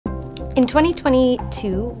In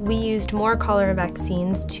 2022, we used more cholera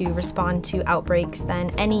vaccines to respond to outbreaks than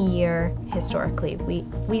any year historically.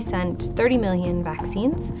 We sent 30 million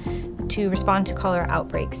vaccines to respond to cholera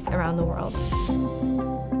outbreaks around the world.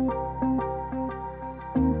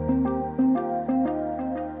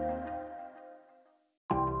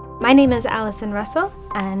 My name is Alison Russell,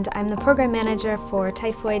 and I'm the Program Manager for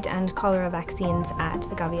Typhoid and Cholera Vaccines at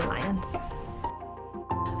the Gavi Alliance.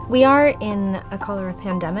 We are in a cholera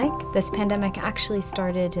pandemic. This pandemic actually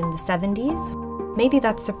started in the 70s. Maybe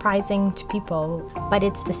that's surprising to people, but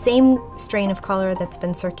it's the same strain of cholera that's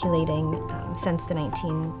been circulating since the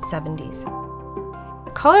 1970s.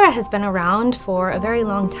 Cholera has been around for a very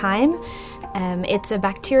long time. It's a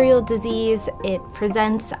bacterial disease. It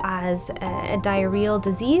presents as a diarrheal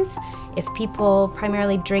disease. If people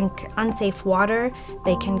primarily drink unsafe water,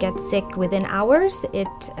 they can get sick within hours.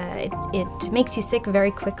 It makes you sick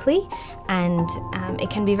very quickly, and it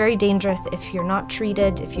can be very dangerous if you're not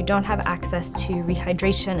treated, if you don't have access to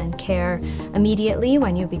rehydration and care immediately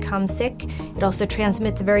when you become sick. It also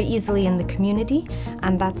transmits very easily in the community,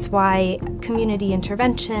 and that's why community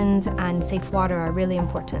interventions and safe water are really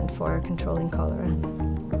important for controlling cholera.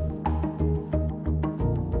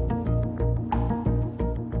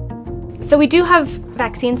 So we do have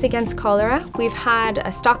vaccines against cholera. We've had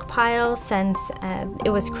a stockpile since it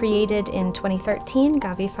was created in 2013.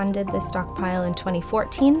 Gavi funded this stockpile in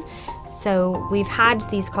 2014. So we've had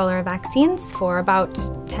these cholera vaccines for about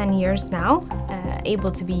 10 years now,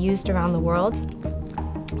 able to be used around the world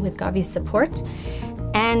with Gavi's support.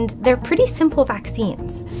 And they're pretty simple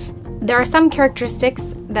vaccines. There are some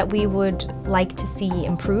characteristics that we would like to see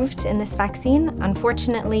improved in this vaccine.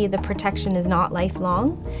 Unfortunately, the protection is not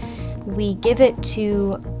lifelong. We give it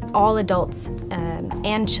to all adults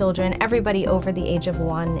and children, everybody over the age of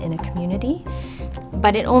 1 in a community,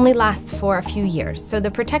 but it only lasts for a few years. So the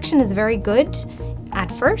protection is very good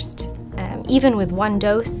at first. Even with 1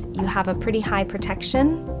 dose, you have a pretty high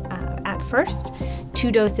protection at first.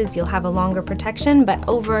 2 doses, you'll have a longer protection, but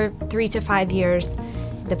over 3 to 5 years,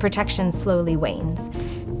 the protection slowly wanes.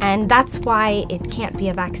 And that's why it can't be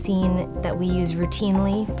a vaccine that we use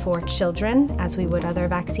routinely for children as we would other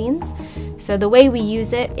vaccines. So the way we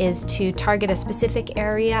use it is to target a specific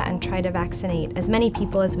area and try to vaccinate as many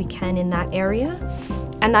people as we can in that area.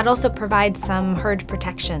 And that also provides some herd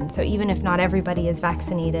protection. So even if not everybody is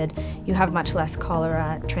vaccinated, you have much less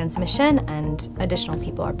cholera transmission, and additional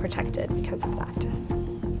people are protected because of that.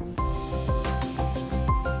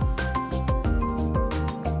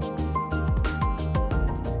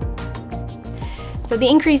 So the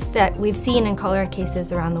increase that we've seen in cholera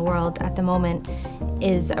cases around the world at the moment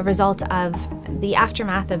is a result of the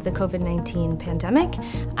aftermath of the COVID-19 pandemic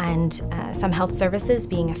and some health services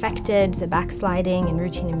being affected, the backsliding in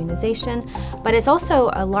routine immunization, but it's also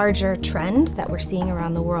a larger trend that we're seeing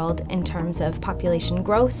around the world in terms of population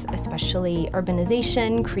growth, especially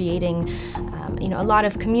urbanization, creating a lot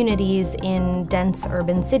of communities in dense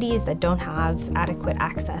urban cities that don't have adequate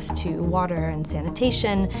access to water and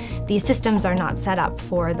sanitation. These systems are not set up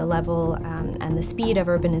for the level and the speed of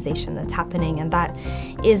urbanization that's happening, and that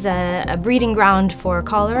is a breeding ground for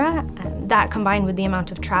cholera. That, combined with the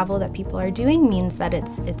amount of travel that people are doing, means that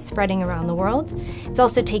it's spreading around the world. It's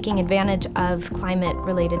also taking advantage of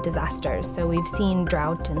climate-related disasters. So we've seen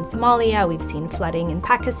drought in Somalia, we've seen flooding in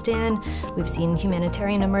Pakistan, we've seen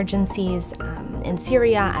humanitarian emergencies in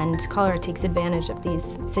Syria, and cholera takes advantage of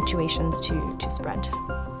these situations to spread.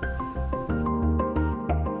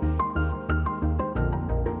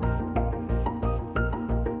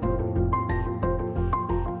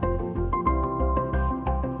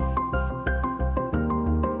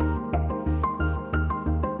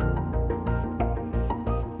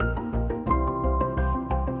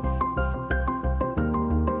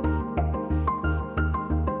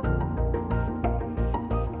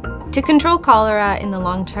 To control cholera in the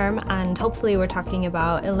long term, and hopefully we're talking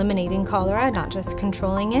about eliminating cholera, not just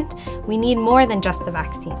controlling it, we need more than just the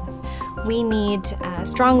vaccines. We need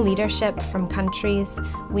strong leadership from countries.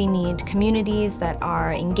 We need communities that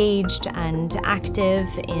are engaged and active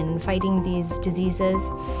in fighting these diseases.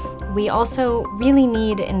 We also really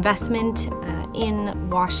need investment in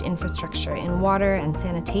WASH infrastructure, in water and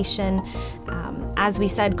sanitation. As we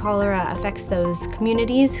said, cholera affects those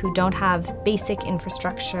communities who don't have basic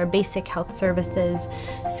infrastructure, basic health services.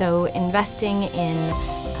 So investing in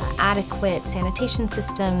adequate sanitation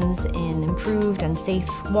systems, in improved and safe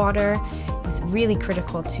water is really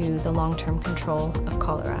critical to the long-term control of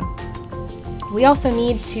cholera. We also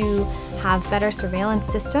need to have better surveillance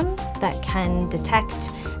systems that can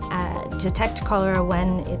detect cholera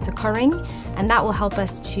when it's occurring, and that will help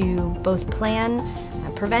us to both plan,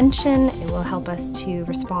 prevention. It will help us to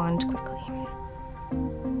respond quickly.